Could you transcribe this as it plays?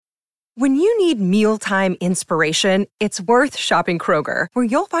When you need mealtime inspiration, it's worth shopping Kroger, where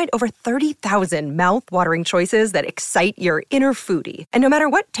you'll find over 30,000 mouth-watering choices that excite your inner foodie. And no matter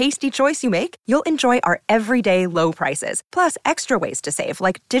what tasty choice you make, you'll enjoy our everyday low prices, plus extra ways to save,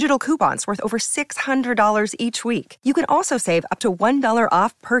 like digital coupons worth over $600 each week. You can also save up to $1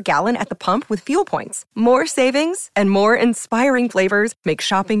 off per gallon at the pump with fuel points. More savings and more inspiring flavors make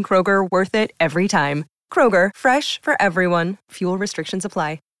shopping Kroger worth it every time. Kroger, fresh for everyone. Fuel restrictions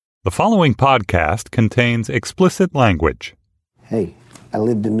apply. The following podcast contains explicit language. Hey, I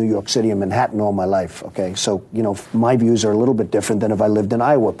lived in New York City and Manhattan all my life, okay? So, my views are a little bit different than if I lived in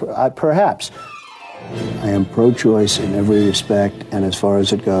Iowa, perhaps. I am pro-choice in every respect, and as far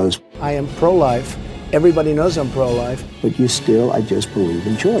as it goes. I am pro-life. Everybody knows I'm pro-life. But I just believe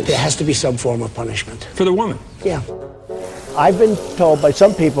in choice. There has to be some form of punishment. For the woman? Yeah. I've been told by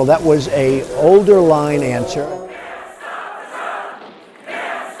some people that was an older line answer.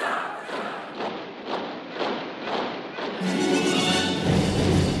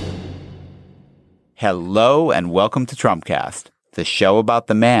 Hello and welcome to Trumpcast, the show about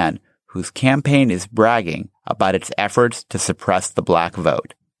the man whose campaign is bragging about its efforts to suppress the black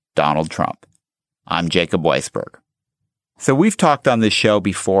vote, Donald Trump. I'm Jacob Weisberg. So we've talked on this show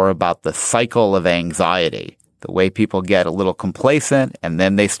before about the cycle of anxiety, the way people get a little complacent and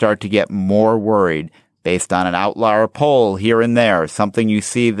then they start to get more worried based on an outlier poll here and there, something you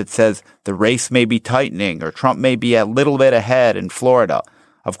see that says the race may be tightening or Trump may be a little bit ahead in Florida.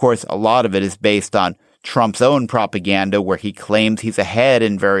 Of course, a lot of it is based on Trump's own propaganda where he claims he's ahead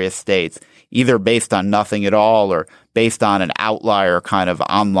in various states, either based on nothing at all or based on an outlier kind of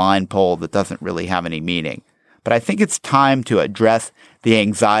online poll that doesn't really have any meaning. But I think it's time to address the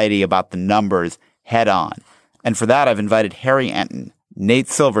anxiety about the numbers head on. And for that, I've invited Harry Enten, Nate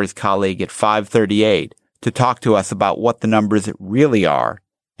Silver's colleague at 538, to talk to us about what the numbers really are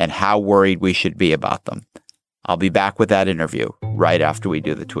and how worried we should be about them. I'll be back with that interview right after we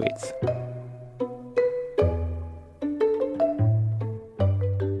do the tweets.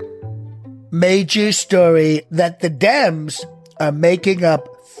 Major story that the Dems are making up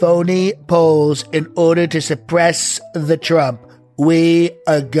phony polls in order to suppress the Trump. We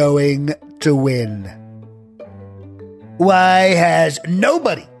are going to win. Why has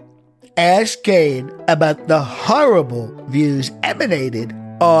nobody asked Kane about the horrible views emanated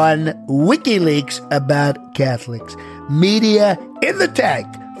on WikiLeaks about Catholics? Media in the tank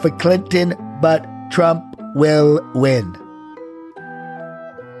for Clinton, but Trump will win.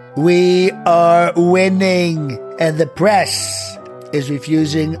 We are winning, and the press is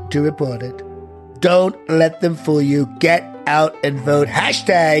refusing to report it. Don't let them fool you. Get out and vote.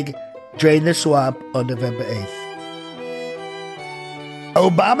 Hashtag Drain the Swamp on November 8th.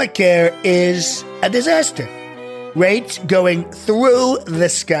 Obamacare is a disaster. Rates going through the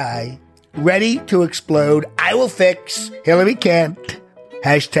sky, ready to explode. I will fix. Hillary can't.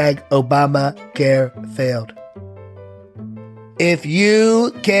 Hashtag Obamacare failed. If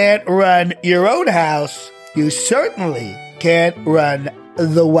you can't run your own house, you certainly can't run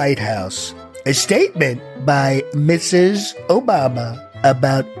the White House. A statement by Mrs. Obama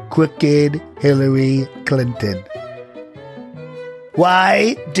about crooked Hillary Clinton.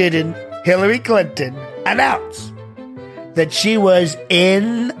 Why didn't Hillary Clinton announce that she was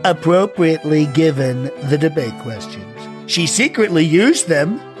inappropriately given the debate questions? She secretly used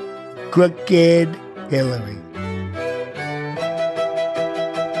them. Crooked Hillary.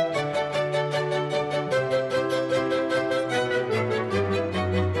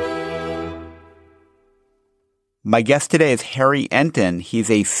 My guest today is Harry Enten. He's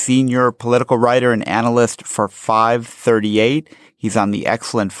a senior political writer and analyst for 538. He's on the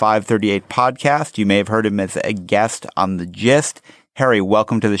excellent 538 podcast. You may have heard him as a guest on The Gist. Harry,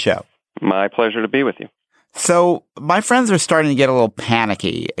 welcome to the show. My pleasure to be with you. So my friends are starting to get a little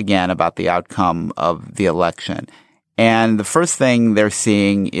panicky again about the outcome of the election. And the first thing they're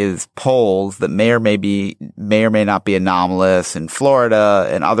seeing is polls that may or may not be anomalous in Florida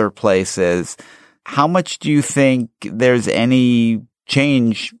and other places. How much do you think there's any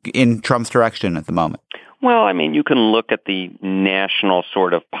change in Trump's direction at the moment? Well, I mean, you can look at the national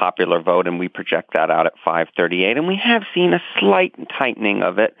sort of popular vote, and we project that out at 538, and we have seen a slight tightening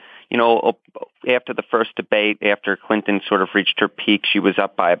of it. You know, after the first debate, after Clinton sort of reached her peak, she was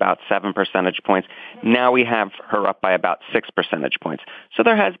up by about 7 percentage points. Now we have her up by about 6 percentage points. So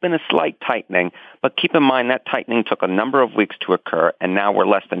there has been a slight tightening, but keep in mind that tightening took a number of weeks to occur, and now we're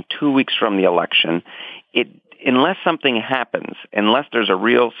less than 2 weeks from the election. Unless something happens, unless there's a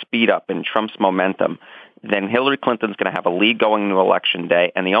real speed up in Trump's momentum, then Hillary Clinton's going to have a lead going into Election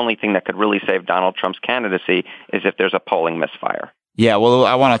Day, and the only thing that could really save Donald Trump's candidacy is if there's a polling misfire. Yeah, well,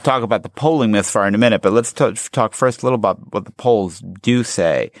 I want to talk about the polling this far in a minute, but let's talk first a little about what the polls do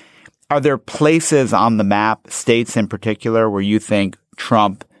say. Are there places on the map, states in particular, where you think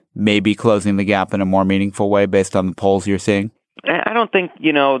Trump may be closing the gap in a more meaningful way based on the polls you're seeing? I don't think,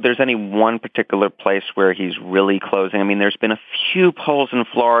 there's any one particular place where he's really closing. I mean, there's been a few polls in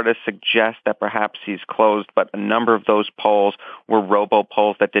Florida suggest that perhaps he's closed, but a number of those polls were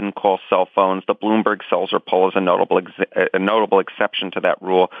robo-polls that didn't call cell phones. The Bloomberg Seltzer poll is a notable exception to that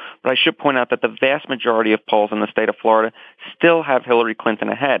rule. But I should point out that the vast majority of polls in the state of Florida still have Hillary Clinton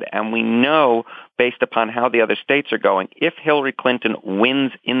ahead. And we know, based upon how the other states are going, if Hillary Clinton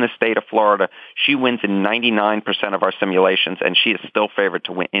wins in the state of Florida, she wins in 99% of our simulations, and she is still favored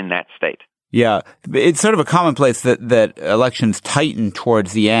to win in that state. Yeah, it's sort of a commonplace that elections tighten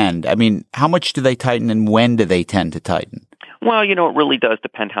towards the end. I mean, how much do they tighten and when do they tend to tighten? Well, it really does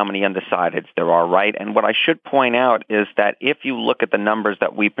depend how many undecideds there are, right? And what I should point out is that if you look at the numbers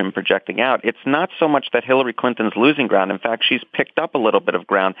that we've been projecting out, it's not so much that Hillary Clinton's losing ground. In fact, she's picked up a little bit of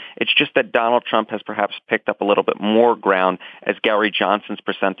ground. It's just that Donald Trump has perhaps picked up a little bit more ground as Gary Johnson's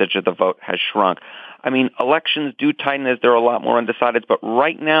percentage of the vote has shrunk. I mean, elections do tighten as there are a lot more undecideds, but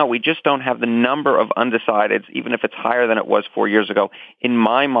right now we just don't have the number of undecideds, even if it's higher than it was 4 years ago, in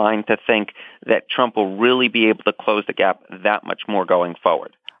my mind, to think that Trump will really be able to close the gap that much more going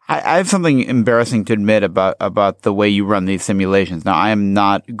forward. I have something embarrassing to admit about the way you run these simulations. Now, I am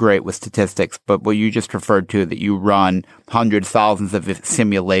not great with statistics, but what you just referred to, that you run hundreds, thousands of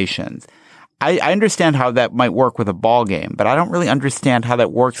simulations. I understand how that might work with a ball game, but I don't really understand how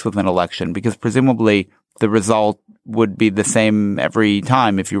that works with an election, because presumably the result would be the same every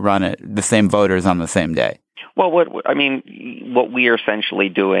time if you run it, the same voters on the same day. Well, what we are essentially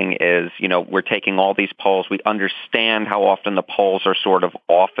doing is, we're taking all these polls. We understand how often the polls are sort of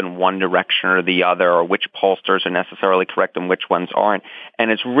off in one direction or the other, or which pollsters are necessarily correct and which ones aren't.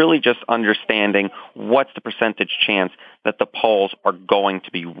 And it's really just understanding what's the percentage chance that the polls are going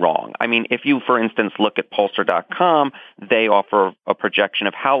to be wrong. I mean, if you, for instance, look at pollster.com, they offer a projection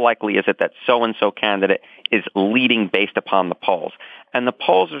of how likely is it that so-and-so candidate is leading based upon the polls. And the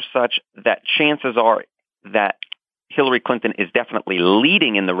polls are such that chances are that Hillary Clinton is definitely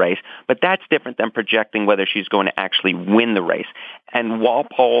leading in the race, but that's different than projecting whether she's going to actually win the race. And while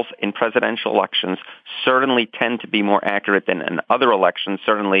polls in presidential elections certainly tend to be more accurate than in other elections,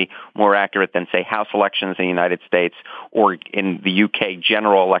 certainly more accurate than, say, House elections in the United States or in the UK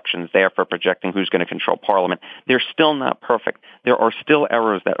general elections there for projecting who's going to control Parliament, they're still not perfect. There are still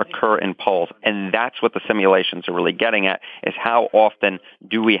errors that occur in polls, and that's what the simulations are really getting at, is how often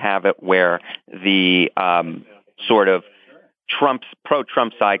do we have it where the sort of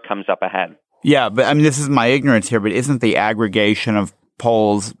pro-Trump side comes up ahead. Yeah, but I mean, this is my ignorance here, but isn't the aggregation of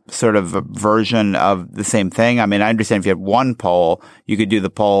polls sort of a version of the same thing? I mean, I understand if you had one poll, you could do the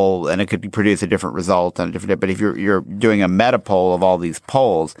poll and it could produce a different result on a different day. But if you're doing a meta poll of all these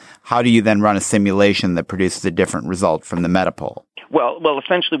polls, how do you then run a simulation that produces a different result from the meta poll? Well,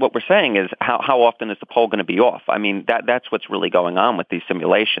 essentially what we're saying is how often is the poll going to be off? I mean, that's what's really going on with these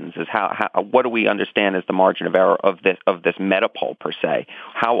simulations, is what do we understand as the margin of error of this meta poll per se?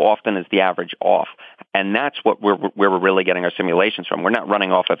 How often is the average off? And that's where we're really getting our simulations from. We're not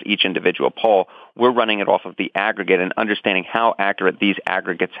running off of each individual poll. We're running it off of the aggregate and understanding how accurate these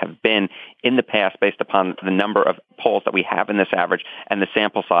aggregates have been in the past based upon the number of polls that we have in this average and the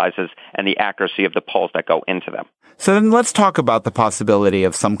sample sizes and the accuracy of the polls that go into them. So then let's talk about the possibility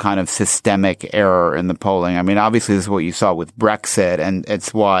of some kind of systemic error in the polling. I mean, obviously this is what you saw with Brexit, and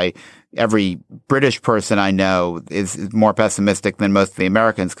it's why every British person I know is more pessimistic than most of the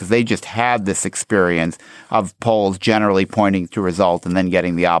Americans, because they just had this experience of polls generally pointing to a result and then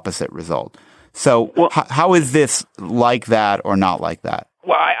getting the opposite result. So how is this like that or not like that?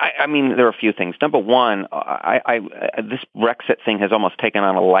 Well, I mean, there are a few things. Number one, this Brexit thing has almost taken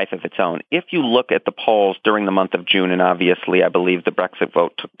on a life of its own. If you look at the polls during the month of June, and obviously I believe the Brexit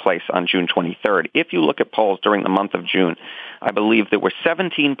vote took place on June 23rd. If you look at polls during the month of June, I believe there were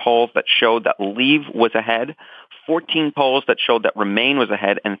 17 polls that showed that Leave was ahead, 14 polls that showed that Remain was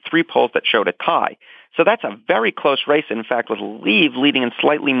ahead, and 3 polls that showed a tie. So that's a very close race, in fact, with Leave leading in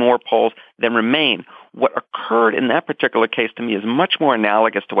slightly more polls than Remain. What occurred in that particular case to me is much more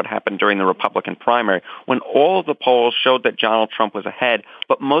analogous to what happened during the Republican primary, when all of the polls showed that Donald Trump was ahead,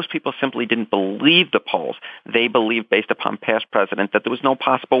 but most people simply didn't believe the polls. They believed, based upon past precedent, that there was no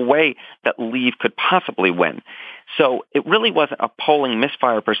possible way that Leave could possibly win. So it really wasn't a polling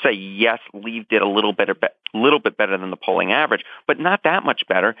misfire per se. Yes, Leave did a little bit better than the polling average, but not that much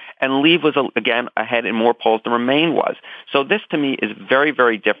better. And Leave was, again, ahead in more polls than Remain was. So this, to me, is very,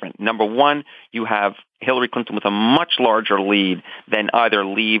 very different. Number one, you have Hillary Clinton with a much larger lead than either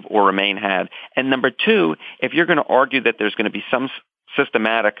Leave or Remain had. And number two, if you're going to argue that there's going to be some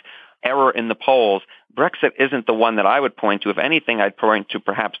systematic error in the polls, Brexit isn't the one that I would point to. If anything, I'd point to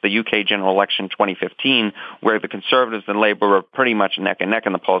perhaps the UK general election 2015, where the Conservatives and Labour were pretty much neck and neck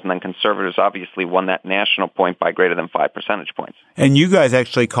in the polls, and then Conservatives obviously won that national point by greater than 5 percentage points. And you guys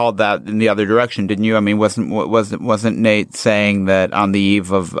actually called that in the other direction, didn't you? I mean, wasn't Nate saying that on the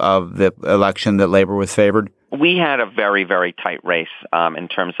eve of the election that Labour was favored? We had a very, very tight race in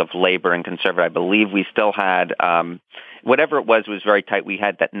terms of Labour and Conservative. I believe we still had whatever it was very tight. We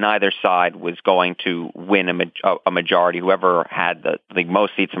had that neither side was going to win a majority. Whoever had the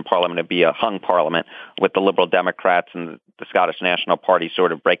most seats in Parliament would be a hung Parliament, with the Liberal Democrats and the Scottish National Party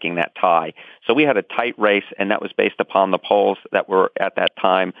sort of breaking that tie. So we had a tight race, and that was based upon the polls that were at that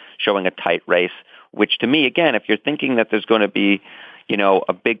time showing a tight race, which to me, again, if you're thinking that there's going to be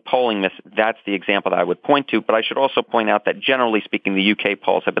a big polling miss, that's the example that I would point to. But I should also point out that generally speaking, the UK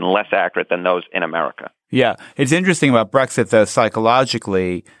polls have been less accurate than those in America. Yeah. It's interesting about Brexit, though,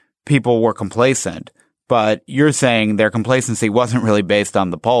 psychologically, people were complacent. But you're saying their complacency wasn't really based on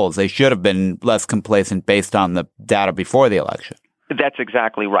the polls. They should have been less complacent based on the data before the election. That's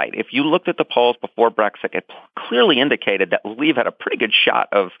exactly right. If you looked at the polls before Brexit, it clearly indicated that Leave had a pretty good shot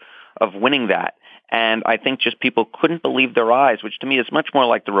of winning that. And I think just people couldn't believe their eyes, which to me is much more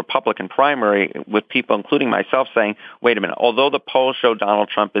like the Republican primary, with people, including myself, saying, wait a minute, although the polls show Donald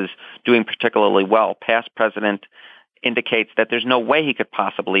Trump is doing particularly well, past president indicates that there's no way he could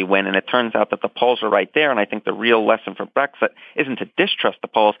possibly win. And it turns out that the polls are right there. And I think the real lesson for Brexit isn't to distrust the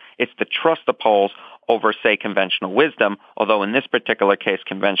polls, it's to trust the polls over, say, conventional wisdom, although in this particular case,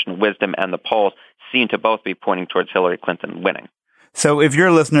 conventional wisdom and the polls seem to both be pointing towards Hillary Clinton winning. So if you're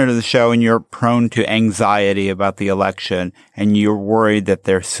a listener to the show and you're prone to anxiety about the election and you're worried that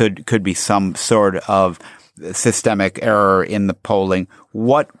there could be some sort of systemic error in the polling,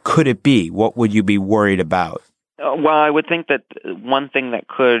 what could it be? What would you be worried about? Well, I would think that one thing that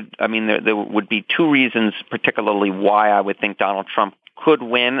there would be two reasons particularly why I would think Donald Trump could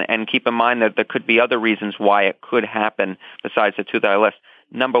win, and keep in mind that there could be other reasons why it could happen besides the two that I list.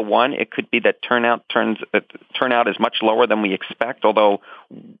 Number one, it could be that turnout is much lower than we expect, although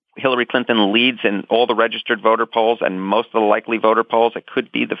Hillary Clinton leads in all the registered voter polls and most of the likely voter polls. It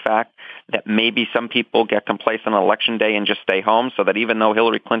could be the fact that maybe some people get complacent on Election Day and just stay home, so that even though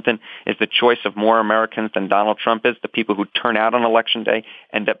Hillary Clinton is the choice of more Americans than Donald Trump is, the people who turn out on Election Day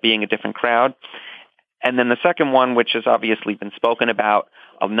end up being a different crowd. And then the second one, which has obviously been spoken about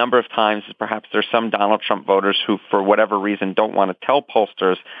a number of times, is perhaps there's some Donald Trump voters who, for whatever reason, don't want to tell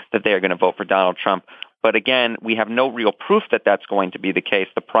pollsters that they are going to vote for Donald Trump. But again, we have no real proof that that's going to be the case.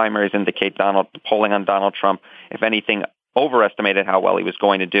 The primaries indicate the polling on Donald Trump, if anything, overestimated how well he was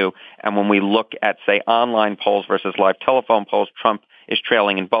going to do. And when we look at, say, online polls versus live telephone polls, Trump is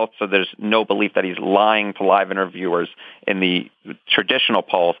trailing in both, so there's no belief that he's lying to live interviewers in the traditional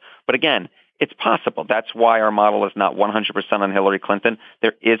polls. But again, it's possible. That's why our model is not 100% on Hillary Clinton.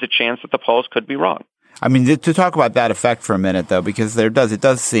 There is a chance that the polls could be wrong. I mean, to talk about that effect for a minute, though, because it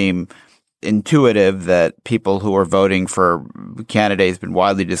does seem intuitive that people who are voting for candidates been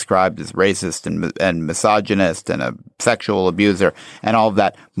widely described as racist and misogynist and a sexual abuser and all of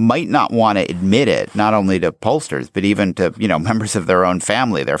that might not want to admit it, not only to pollsters, but even to, members of their own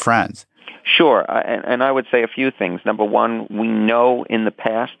family, their friends. Sure. And I would say a few things. Number one, we know in the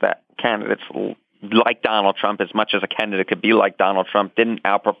past that candidates like Donald Trump, as much as a candidate could be like Donald Trump, didn't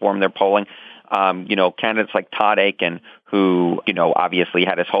outperform their polling. Candidates like Todd Akin, who, obviously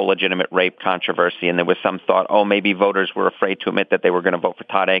had his whole legitimate rape controversy, and there was some thought, maybe voters were afraid to admit that they were going to vote for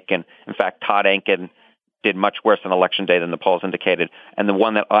Todd Akin. In fact, Todd Akin did much worse on Election Day than the polls indicated. And the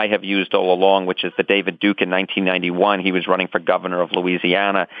one that I have used all along, which is the David Duke in 1991, he was running for governor of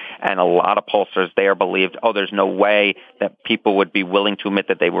Louisiana, and a lot of pollsters there believed, there's no way that people would be willing to admit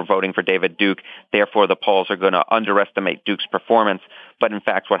that they were voting for David Duke, therefore the polls are going to underestimate Duke's performance. But in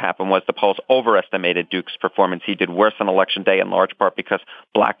fact, what happened was the polls overestimated Duke's performance. He did worse on Election Day in large part because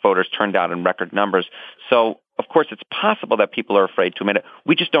black voters turned out in record numbers. So, of course, it's possible that people are afraid to admit it.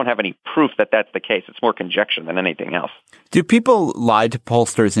 We just don't have any proof that that's the case. It's more conjecture than anything else. Do people lie to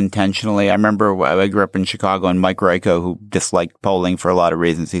pollsters intentionally? I remember I grew up in Chicago, and Mike Raico, who disliked polling for a lot of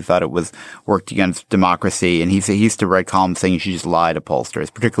reasons, he thought it worked against democracy, and he used to write columns saying you should just lie to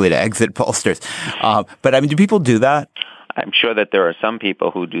pollsters, particularly to exit pollsters. But do people do that? I'm sure that there are some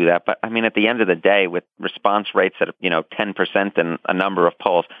people who do that, but I mean, at the end of the day, with response rates at 10% in a number of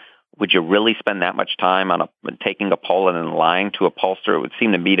polls, would you really spend that much time on taking a poll and then lying to a pollster? It would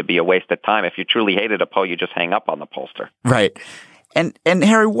seem to me to be a waste of time. If you truly hated a poll, you just hang up on the pollster. Right. And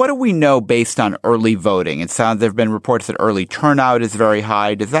Harry, what do we know based on early voting? It sounds there have been reports that early turnout is very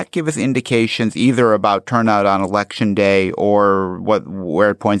high. Does that give us indications either about turnout on Election Day or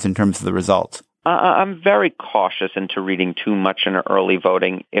where it points in terms of the results? I'm very cautious into reading too much into early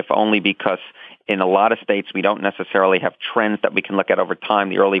voting, if only because in a lot of states we don't necessarily have trends that we can look at over time.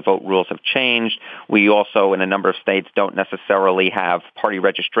 The early vote rules have changed. We also, in a number of states, don't necessarily have party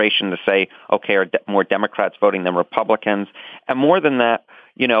registration to say, okay, are more Democrats voting than Republicans? And more than that,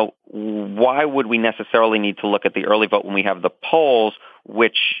 why would we necessarily need to look at the early vote when we have the polls,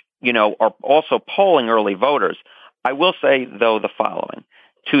 which, are also polling early voters? I will say, though, the following.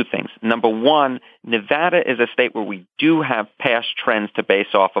 Two things. Number one, Nevada is a state where we do have past trends to base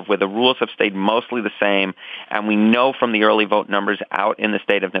off of, where the rules have stayed mostly the same, and we know from the early vote numbers out in the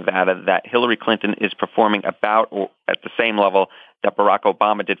state of Nevada that Hillary Clinton is performing about or at the same level that Barack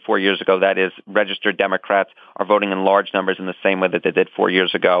Obama did 4 years ago. That is, registered Democrats are voting in large numbers in the same way that they did 4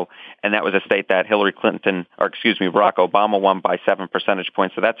 years ago. And that was a state that Barack Obama won by 7 percentage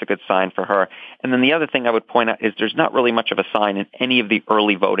points. So that's a good sign for her. And then the other thing I would point out is there's not really much of a sign in any of the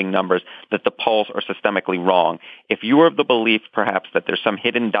early voting numbers that the polls are systemically wrong. If you are of the belief, perhaps, that there's some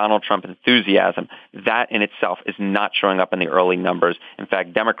hidden Donald Trump enthusiasm, that in itself is not showing up in the early numbers. In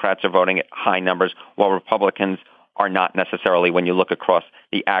fact, Democrats are voting at high numbers, while Republicans are not necessarily when you look across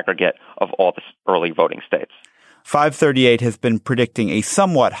the aggregate of all the early voting states. 538 has been predicting a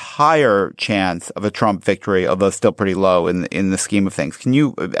somewhat higher chance of a Trump victory, although still pretty low in the scheme of things.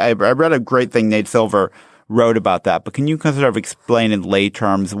 I read a great thing Nate Silver wrote about that, but can you sort of explain in lay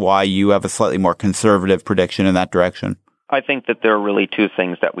terms why you have a slightly more conservative prediction in that direction? I think that there are really two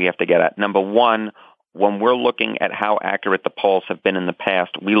things that we have to get at. Number one, when we're looking at how accurate the polls have been in the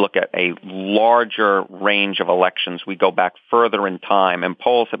past, we look at a larger range of elections. We go back further in time, and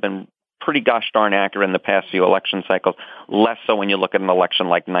polls have been pretty gosh darn accurate in the past few election cycles, less so when you look at an election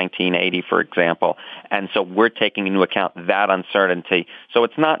like 1980, for example. And so we're taking into account that uncertainty. So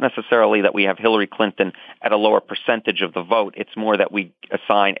it's not necessarily that we have Hillary Clinton at a lower percentage of the vote. It's more that we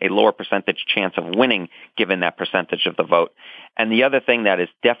assign a lower percentage chance of winning given that percentage of the vote. And the other thing that is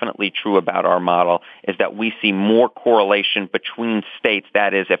definitely true about our model is that we see more correlation between states.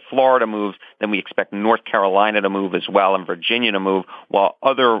 That is, if Florida moves, then we expect North Carolina to move as well and Virginia to move, while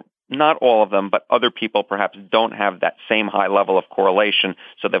not all of them, but other people perhaps don't have that same high level of correlation.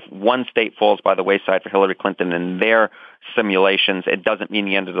 So that if one state falls by the wayside for Hillary Clinton in their simulations, it doesn't mean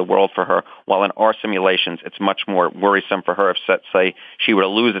the end of the world for her. While in our simulations, it's much more worrisome for her. If, let's say, she were to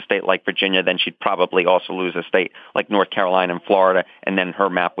lose a state like Virginia, then she'd probably also lose a state like North Carolina and Florida, and then her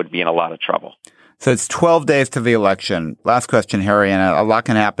map would be in a lot of trouble. So it's 12 days to the election. Last question, Harry, and a lot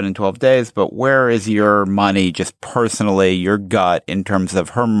can happen in 12 days, but where is your money, just personally, your gut, in terms of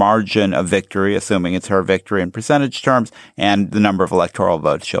her margin of victory, assuming it's her victory in percentage terms, and the number of electoral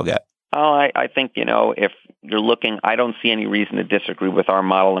votes she'll get? I think, if you're looking, I don't see any reason to disagree with our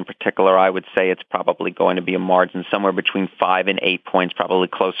model in particular. I would say it's probably going to be a margin somewhere between 5 and 8 points, probably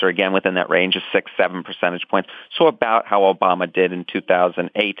closer again within that range of 6-7 percentage points. So about how Obama did in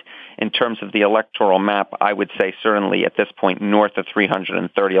 2008. In terms of the electoral map, I would say certainly at this point north of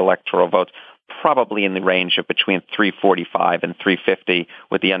 330 electoral votes, probably in the range of between 345 and 350,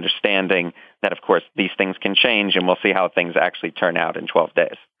 with the understanding that, of course, these things can change, and we'll see how things actually turn out in 12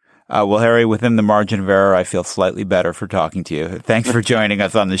 days. Well, Harry, within the margin of error, I feel slightly better for talking to you. Thanks for joining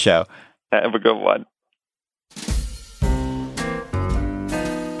us on the show. Have a good one.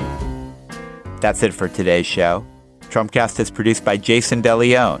 That's it for today's show. Trumpcast is produced by Jason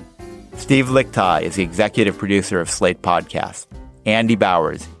DeLeon. Steve Lichtai is the executive producer of Slate Podcasts. Andy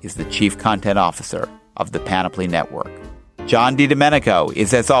Bowers is the chief content officer of the Panoply Network. John DiDomenico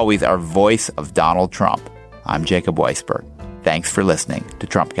is, as always, our voice of Donald Trump. I'm Jacob Weisberg. Thanks for listening to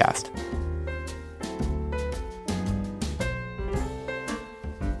Trumpcast.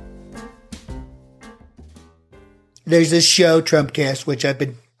 There's this show, Trumpcast, which I've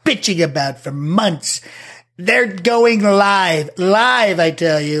been bitching about for months. They're going live, I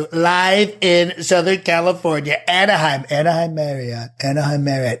tell you, live in Southern California, Anaheim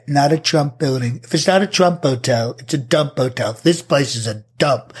Marriott, not a Trump building. If it's not a Trump hotel, it's a dump hotel. This place is a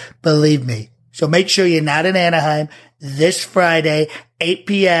dump, believe me. So make sure you're not in Anaheim this Friday, 8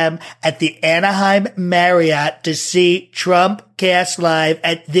 p.m. at the Anaheim Marriott to see Trumpcast live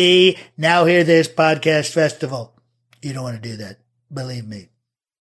at the Now Hear This Podcast Festival. You don't want to do that. Believe me.